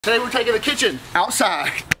Today we're taking the kitchen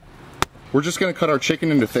outside. We're just gonna cut our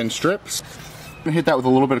chicken into thin strips. I'm gonna hit that with a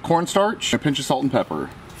little bit of cornstarch, a pinch of salt and pepper.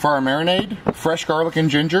 For our marinade, fresh garlic and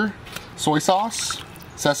ginger, soy sauce,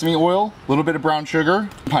 sesame oil, a little bit of brown sugar,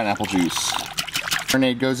 pineapple juice.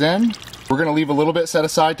 Marinade goes in. We're gonna leave a little bit set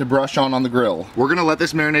aside to brush on the grill. We're gonna let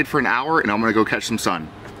this marinate for an hour and I'm gonna go catch some sun.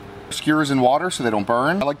 Skewers in water so they don't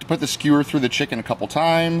burn. I like to put the skewer through the chicken a couple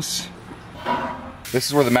times. This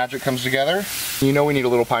is where the magic comes together. You know we need a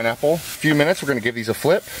little pineapple. A few minutes, we're gonna give these a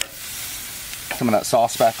flip. Some of that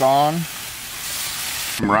sauce back on.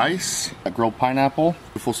 Some rice, a grilled pineapple,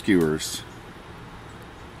 beautiful skewers.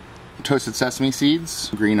 Toasted sesame seeds,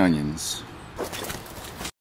 green onions.